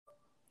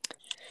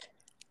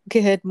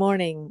Good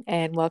morning,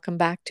 and welcome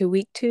back to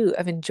week 2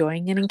 of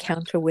enjoying an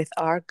encounter with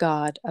our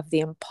God of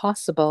the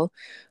impossible,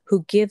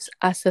 who gives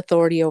us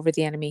authority over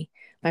the enemy.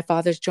 My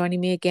father's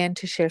joining me again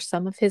to share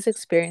some of his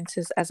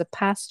experiences as a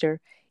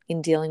pastor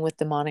in dealing with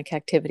demonic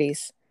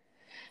activities.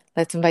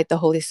 Let's invite the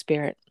Holy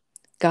Spirit.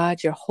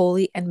 God, you're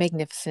holy and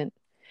magnificent.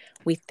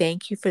 We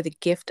thank you for the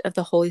gift of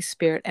the Holy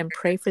Spirit and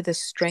pray for the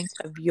strength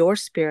of your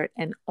Spirit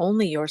and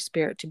only your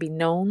Spirit to be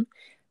known,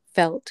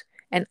 felt,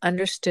 and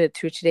understood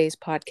through today's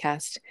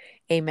podcast.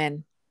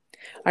 Amen.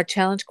 Our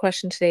challenge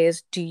question today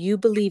is: do you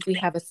believe we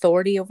have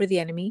authority over the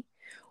enemy,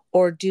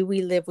 or do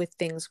we live with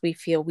things we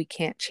feel we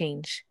can't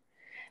change?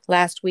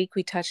 Last week,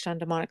 we touched on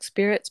demonic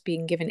spirits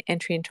being given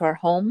entry into our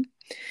home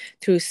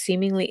through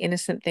seemingly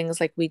innocent things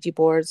like Ouija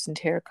boards and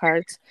tarot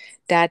cards.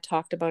 Dad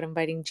talked about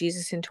inviting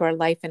Jesus into our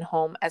life and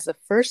home as the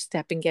first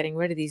step in getting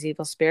rid of these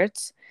evil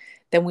spirits.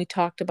 Then we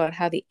talked about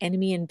how the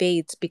enemy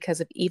invades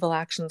because of evil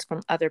actions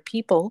from other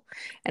people,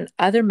 and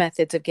other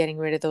methods of getting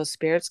rid of those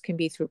spirits can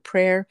be through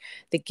prayer,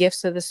 the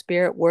gifts of the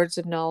Spirit, words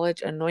of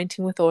knowledge,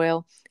 anointing with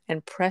oil,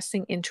 and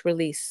pressing into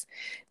release.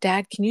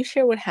 Dad, can you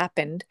share what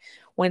happened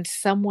when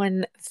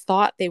someone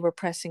thought they were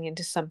pressing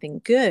into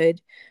something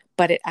good,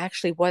 but it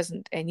actually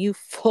wasn't, and you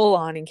full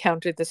on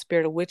encountered the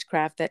spirit of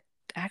witchcraft that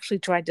actually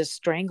tried to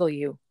strangle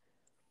you?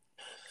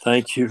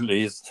 Thank you,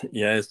 Liz.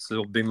 Yes,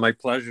 it'll be my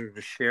pleasure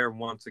to share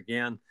once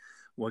again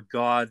what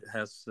God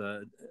has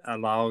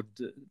allowed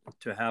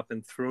to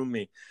happen through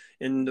me.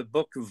 In the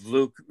book of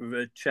Luke,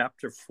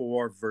 chapter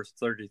 4, verse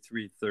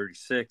 33,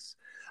 36,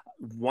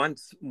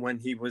 once when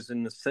he was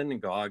in the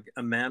synagogue,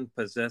 a man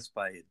possessed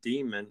by a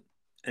demon,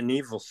 an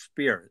evil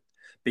spirit,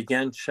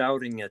 began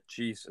shouting at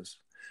Jesus,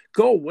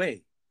 "Go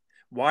away!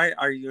 Why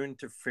are you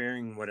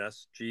interfering with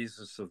us,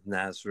 Jesus of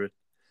Nazareth?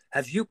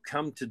 Have you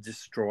come to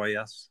destroy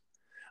us?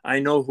 I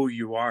know who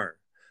you are,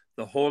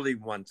 the Holy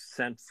One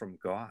sent from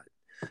God."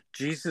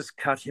 Jesus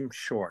cut him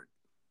short.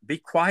 "Be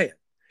quiet.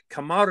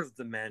 Come out of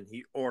the man,"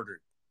 he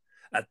ordered.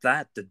 At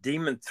that, the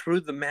demon threw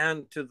the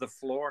man to the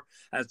floor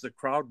as the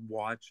crowd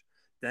watched.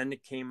 Then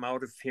it came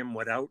out of him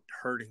without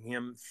hurting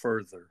him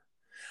further.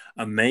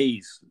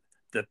 Amazed,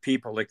 the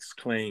people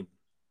exclaimed,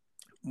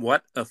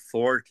 "What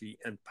authority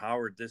and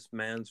power this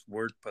man's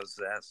word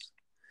possess!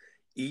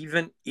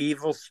 Even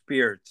evil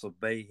spirits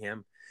obey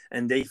him,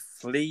 and they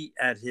flee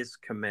at his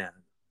command."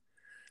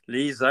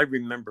 Lise, I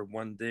remember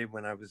one day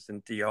when I was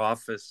in the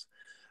office,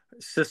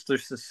 Sister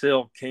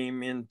Cecile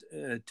came in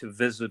to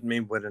visit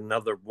me with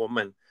another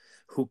woman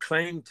who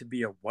claimed to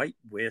be a white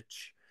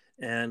witch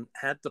and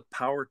had the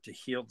power to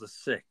heal the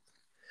sick.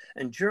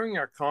 And during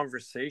our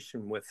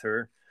conversation with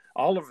her,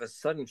 all of a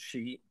sudden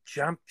she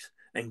jumped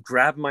and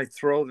grabbed my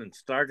throat and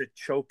started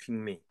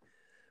choking me.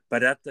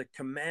 But at the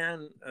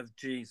command of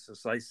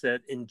Jesus, I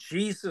said, "In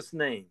Jesus'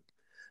 name,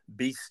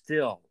 be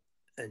still."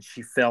 And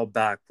she fell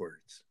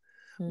backwards.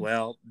 Mm.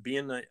 Well,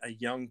 being a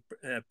young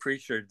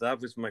preacher, that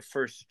was my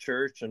first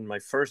church and my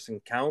first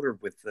encounter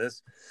with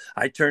this.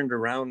 I turned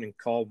around and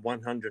called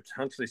 100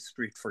 Huntley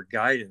Street for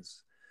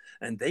guidance,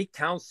 and they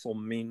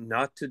counseled me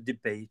not to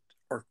debate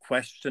or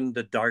question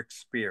the dark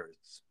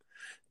spirits.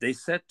 They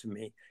said to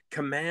me,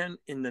 "Command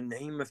in the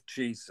name of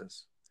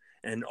Jesus."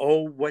 And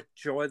oh, what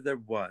joy there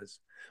was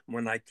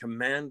when I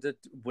commanded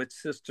with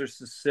Sister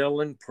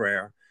Cecile in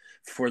prayer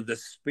for the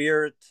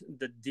spirit,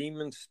 the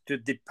demons to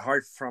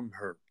depart from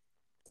her.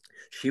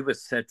 She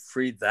was set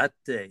free that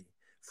day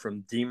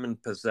from demon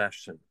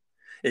possession.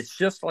 It's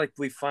just like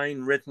we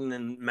find written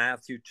in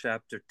Matthew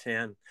chapter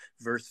 10,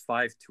 verse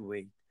 5 to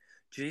 8.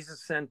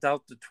 Jesus sent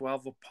out the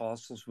 12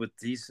 apostles with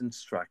these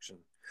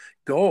instructions: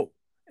 "Go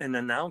and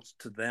announce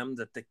to them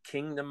that the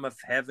kingdom of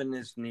heaven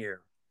is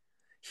near.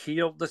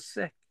 Heal the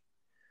sick,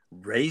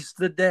 raise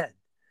the dead,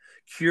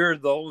 cure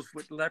those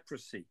with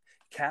leprosy,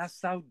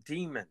 cast out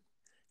demons,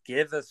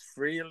 give as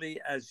freely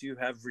as you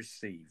have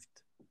received."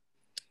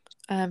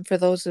 For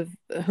those of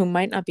who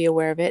might not be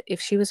aware of it,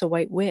 if she was a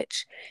white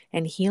witch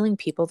and healing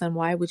people, then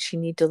why would she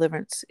need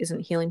deliverance? Isn't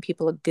healing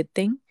people a good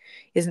thing?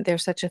 Isn't there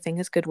such a thing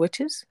as good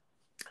witches?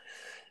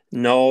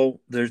 No,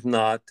 there's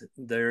not.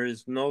 There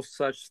is no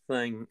such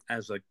thing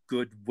as a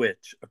good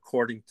witch,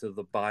 according to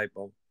the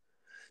Bible.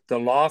 The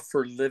law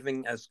for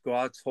living as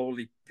God's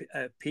holy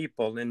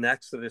people in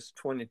Exodus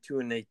 22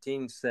 and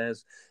 18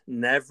 says,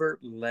 "Never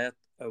let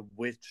a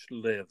witch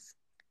live."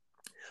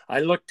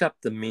 I looked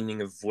up the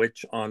meaning of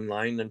witch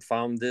online and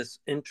found this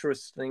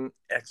interesting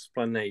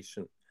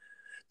explanation.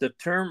 The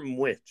term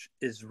witch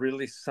is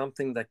really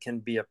something that can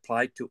be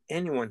applied to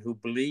anyone who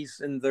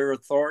believes in their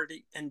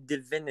authority and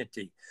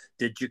divinity.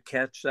 Did you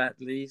catch that,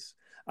 Lise?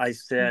 I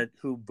said,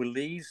 who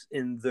believes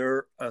in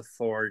their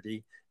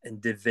authority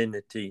and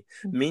divinity,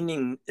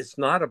 meaning it's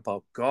not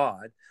about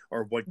God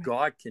or what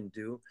God can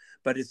do,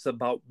 but it's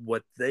about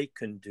what they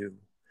can do.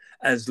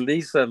 As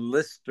Lisa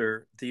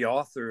Lister, the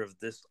author of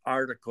this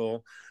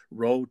article,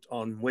 wrote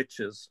on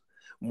witches,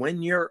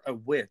 when you're a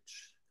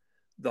witch,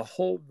 the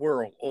whole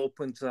world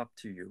opens up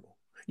to you.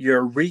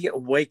 You're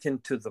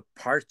reawakened to the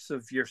parts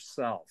of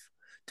yourself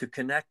to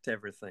connect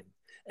everything.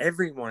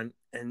 Everyone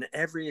and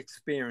every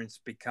experience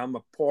become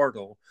a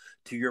portal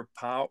to your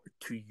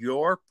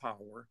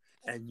power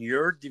and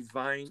your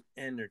divine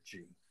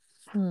energy.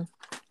 Hmm.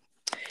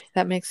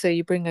 That makes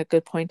you bring a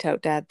good point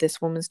out, Dad.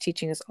 This woman's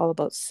teaching is all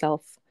about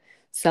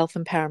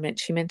self-empowerment.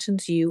 She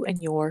mentions you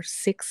and your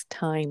 6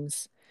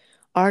 times.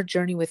 Our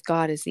journey with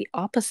God is the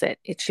opposite.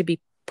 It should be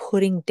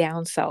putting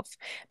down self,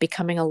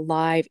 becoming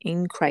alive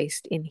in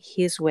Christ in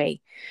his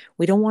way.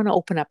 We don't want to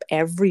open up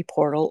every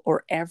portal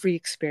or every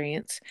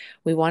experience.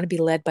 We want to be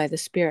led by the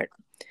Spirit.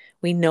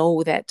 We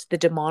know that the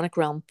demonic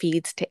realm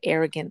feeds to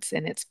arrogance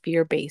and it's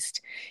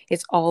fear-based.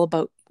 It's all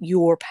about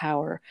your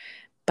power.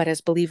 But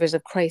as believers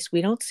of Christ,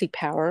 we don't see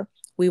power.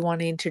 We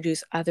want to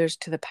introduce others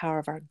to the power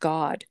of our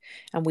God.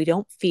 And we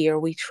don't fear,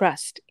 we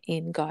trust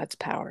in God's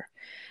power.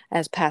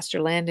 As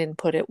Pastor Landon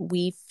put it,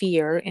 we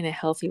fear in a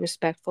healthy,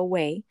 respectful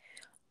way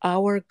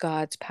our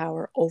God's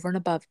power over and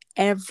above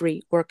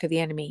every work of the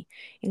enemy,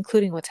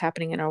 including what's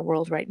happening in our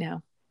world right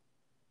now.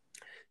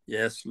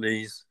 Yes,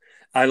 Lise.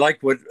 I like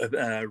what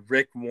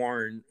Rick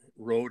Warren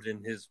wrote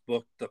in his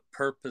book, The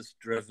Purpose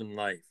Driven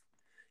Life.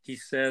 He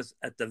says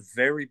at the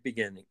very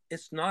beginning,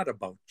 it's not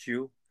about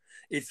you.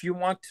 If you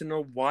want to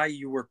know why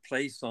you were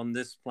placed on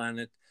this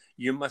planet,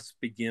 you must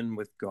begin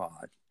with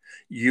God.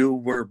 You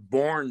were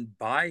born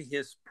by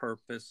his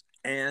purpose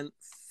and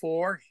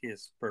for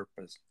his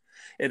purpose.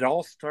 It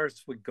all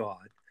starts with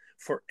God.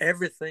 For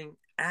everything,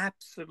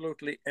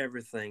 absolutely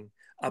everything,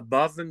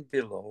 above and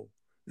below,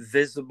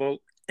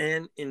 visible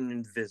and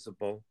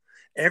invisible,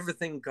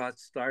 everything God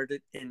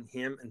started in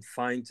him and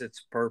finds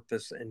its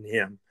purpose in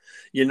him.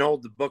 You know,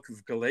 the book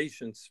of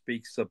Galatians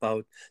speaks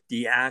about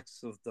the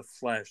acts of the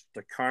flesh,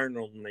 the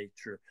carnal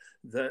nature,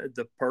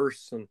 the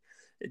person.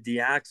 The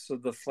acts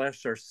of the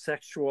flesh are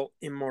sexual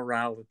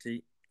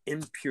immorality,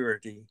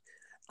 impurity,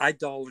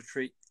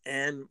 idolatry,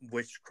 and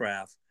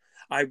witchcraft.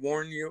 I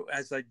warn you,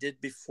 as I did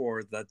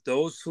before, that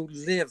those who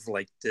live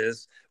like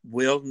this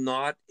will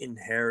not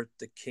inherit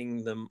the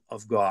kingdom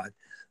of God.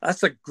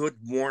 That's a good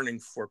warning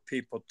for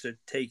people to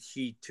take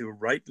heed to,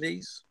 right,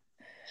 Lise?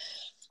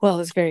 Well,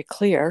 it's very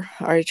clear.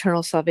 Our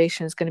eternal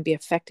salvation is going to be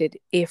affected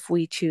if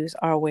we choose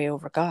our way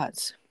over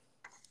God's.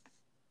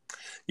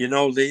 You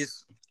know,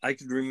 Lise, I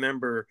could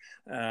remember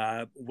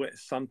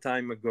some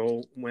time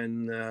ago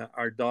when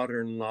our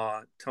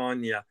daughter-in-law,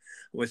 Tanya,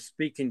 was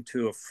speaking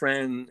to a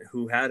friend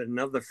who had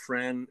another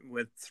friend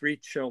with 3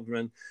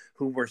 children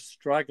who were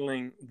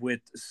struggling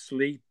with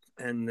sleep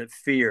and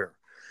fear.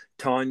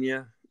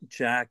 Tanya,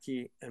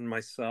 Jackie, and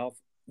myself,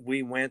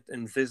 we went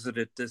and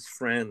visited this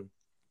friend.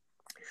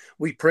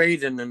 We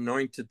prayed and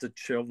anointed the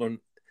children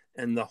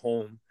and the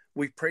home.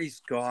 We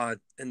praised God,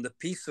 and the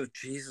peace of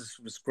Jesus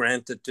was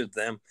granted to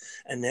them,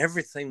 and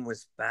everything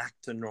was back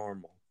to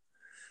normal.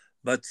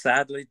 But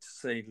sadly to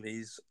say,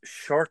 Lise,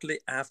 shortly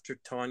after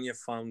Tanya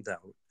found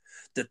out,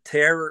 the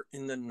terror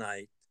in the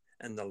night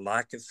and the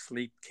lack of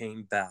sleep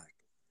came back.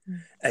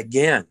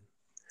 Again,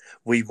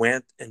 we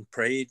went and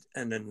prayed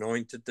and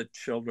anointed the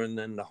children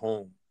in the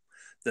home.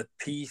 The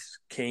peace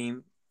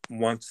came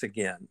once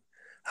again.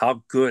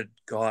 How good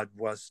God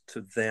was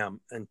to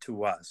them and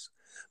to us.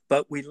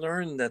 But we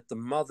learned that the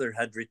mother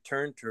had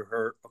returned to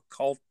her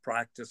occult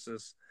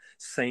practices,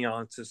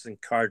 seances,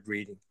 and card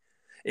reading.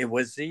 It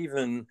was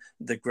even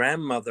the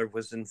grandmother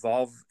was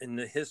involved in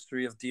the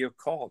history of the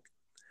occult.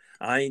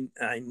 I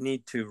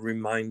need to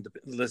remind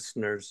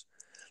listeners,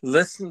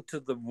 listen to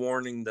the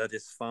warning that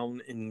is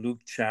found in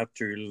Luke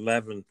chapter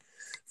 11,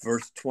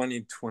 verse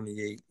 20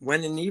 28.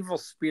 When an evil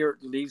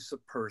spirit leaves a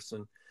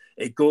person,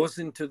 it goes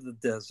into the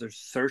desert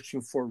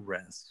searching for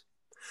rest.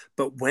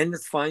 But when it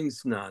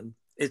finds none,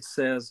 it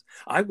says,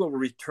 I will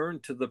return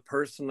to the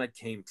person I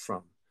came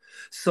from.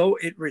 So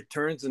it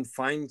returns and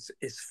finds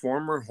its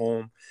former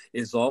home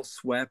is all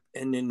swept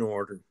and in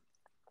order.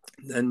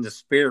 Then the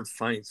spirit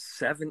finds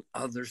 7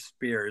 other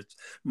spirits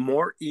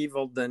more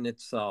evil than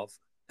itself,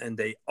 and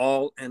they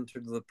all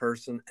enter the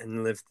person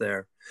and live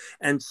there.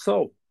 And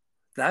so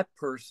that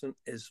person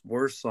is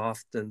worse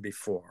off than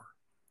before.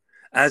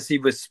 As he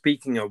was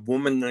speaking, a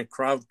woman in the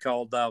crowd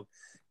called out,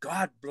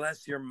 God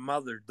bless your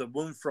mother, the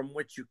womb from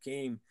which you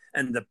came,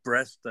 and the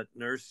breast that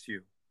nursed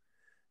you.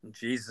 And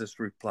Jesus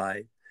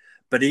replied,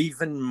 but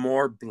even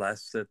more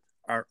blessed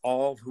are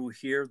all who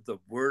hear the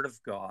word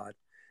of God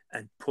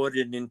and put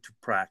it into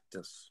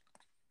practice.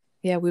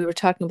 Yeah, we were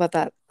talking about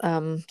that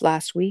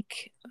last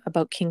week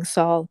about King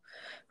Saul,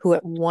 who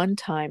at one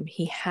time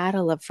he had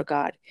a love for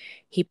God.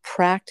 He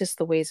practiced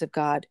the ways of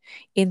God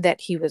in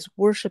that he was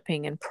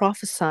worshiping and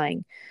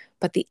prophesying,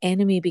 but the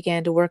enemy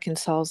began to work in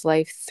Saul's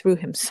life through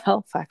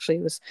himself. Actually,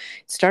 it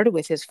started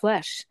with his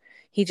flesh.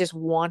 He just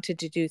wanted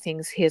to do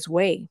things his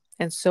way,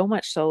 and so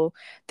much so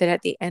that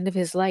at the end of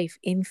his life,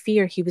 in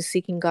fear, he was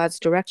seeking God's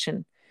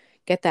direction.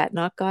 Get that?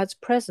 Not God's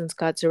presence,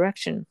 God's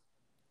direction.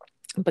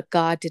 But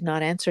God did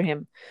not answer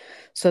him.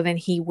 So then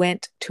he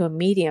went to a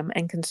medium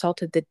and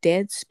consulted the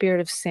dead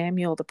spirit of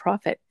Samuel the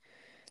prophet.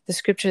 The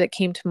scripture that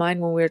came to mind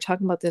when we were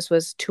talking about this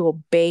was, to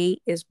obey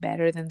is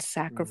better than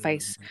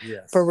sacrifice,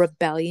 Yes. for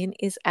rebellion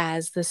is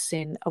as the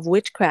sin of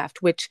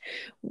witchcraft, which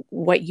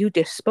what you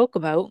just spoke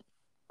about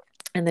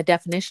And the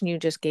definition you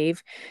just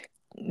gave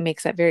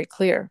makes that very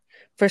clear.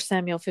 1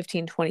 Samuel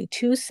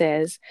 15:22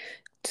 says,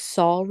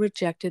 Saul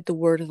rejected the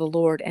word of the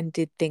Lord and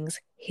did things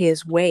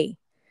his way.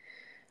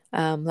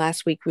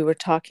 Last week we were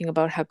talking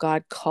about how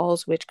God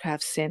calls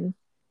witchcraft sin.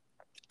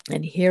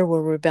 And here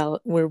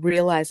we're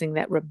realizing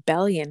that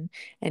rebellion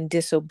and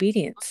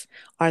disobedience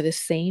are the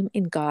same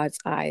in God's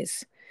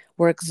eyes.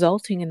 We're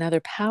exalting another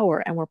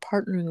power and we're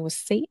partnering with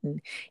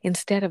Satan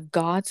instead of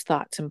God's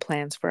thoughts and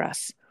plans for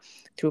us.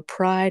 Through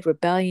pride,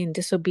 rebellion,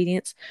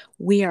 disobedience,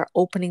 we are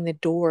opening the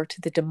door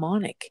to the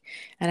demonic.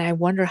 And I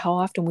wonder how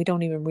often we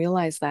don't even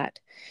realize that.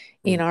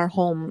 In our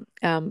home,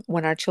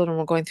 when our children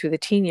were going through the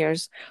teen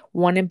years,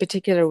 one in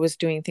particular was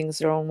doing things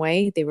their own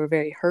way. They were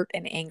very hurt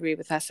and angry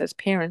with us as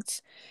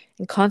parents.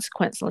 And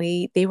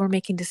consequently, they were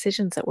making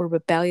decisions that were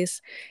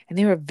rebellious and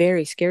they were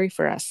very scary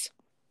for us.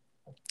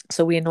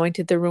 So we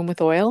anointed the room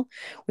with oil.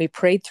 We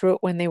prayed through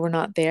it when they were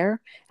not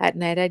there. At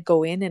night, I'd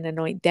go in and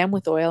anoint them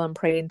with oil and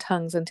pray in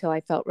tongues until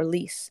I felt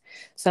release.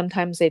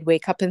 Sometimes they'd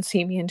wake up and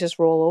see me and just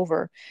roll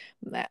over.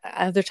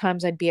 Other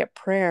times I'd be at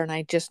prayer and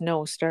I'd just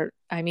know,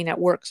 at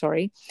work,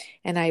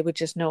 and I would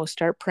just know,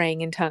 start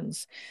praying in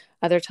tongues.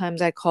 Other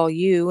times I'd call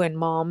you and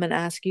mom and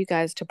ask you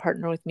guys to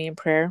partner with me in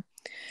prayer.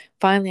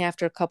 Finally,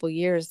 after a couple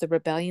years, the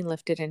rebellion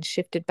lifted and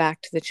shifted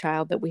back to the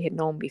child that we had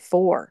known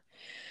before.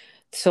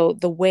 So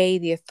the way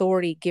the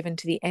authority given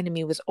to the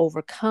enemy was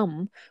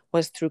overcome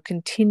was through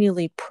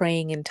continually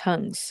praying in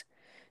tongues.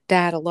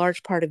 Dad, a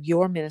large part of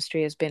your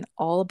ministry has been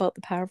all about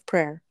the power of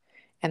prayer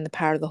and the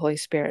power of the Holy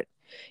Spirit.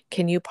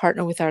 Can you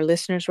partner with our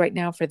listeners right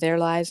now for their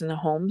lives and their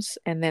homes?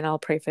 And then I'll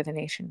pray for the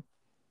nation.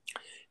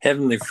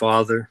 Heavenly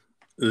Father,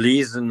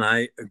 Lise and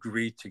I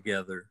agree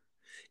together.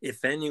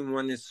 If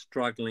anyone is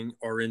struggling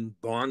or in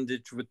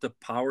bondage with the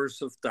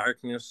powers of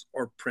darkness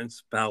or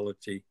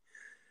principality,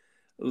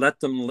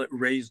 let them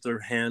raise their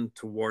hand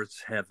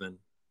towards heaven.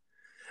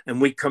 And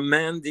we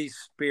command these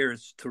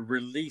spirits to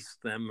release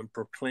them and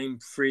proclaim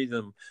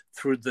freedom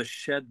through the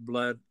shed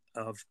blood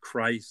of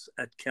Christ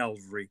at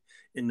Calvary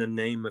in the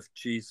name of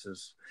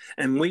Jesus.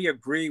 And we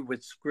agree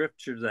with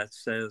scripture that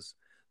says,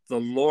 the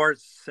Lord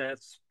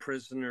sets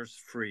prisoners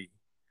free.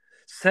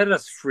 Set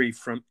us free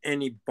from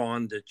any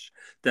bondage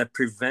that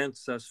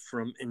prevents us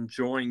from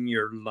enjoying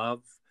your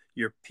love,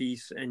 your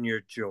peace, and your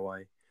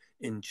joy.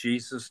 In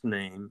Jesus'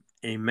 name,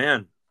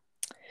 amen.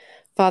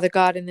 Father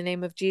God, in the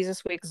name of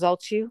Jesus, we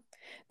exalt you,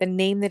 the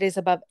name that is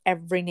above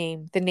every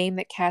name, the name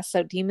that casts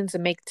out demons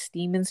and makes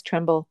demons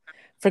tremble.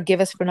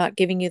 Forgive us for not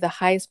giving you the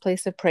highest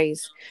place of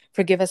praise.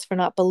 Forgive us for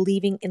not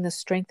believing in the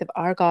strength of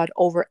our God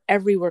over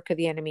every work of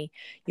the enemy.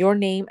 Your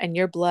name and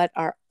your blood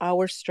are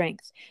our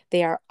strength.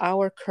 They are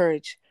our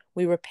courage.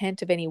 We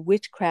repent of any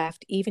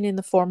witchcraft, even in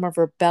the form of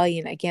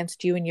rebellion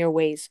against you and your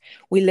ways.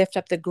 We lift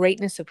up the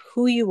greatness of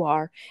who you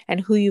are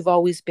and who you've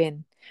always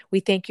been.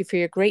 We thank you for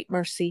your great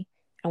mercy,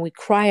 and we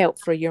cry out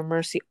for your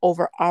mercy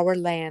over our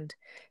land.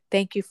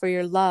 Thank you for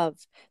your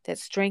love that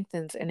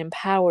strengthens and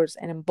empowers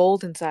and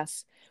emboldens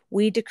us.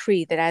 We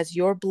decree that as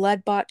your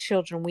blood-bought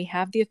children, we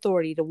have the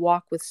authority to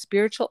walk with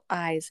spiritual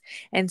eyes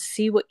and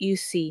see what you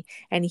see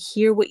and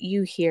hear what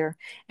you hear,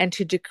 and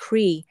to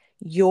decree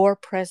your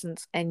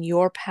presence and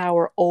your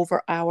power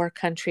over our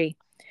country.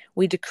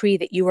 We decree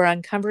that you are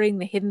uncovering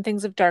the hidden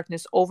things of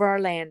darkness over our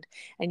land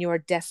and you are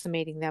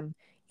decimating them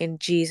in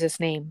Jesus'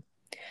 name.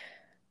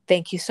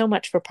 Thank you so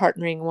much for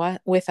partnering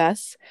with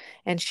us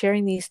and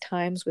sharing these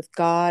times with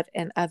God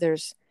and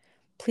others.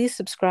 Please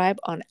subscribe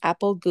on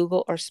Apple,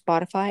 Google, or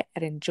Spotify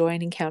at Enjoy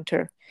an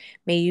Encounter.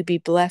 May you be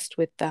blessed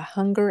with the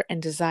hunger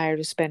and desire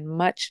to spend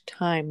much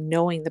time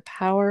knowing the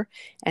power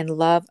and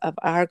love of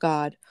our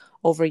God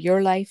over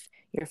your life,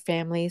 your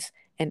families,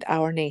 and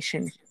our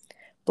nation.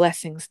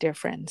 Blessings, dear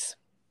friends.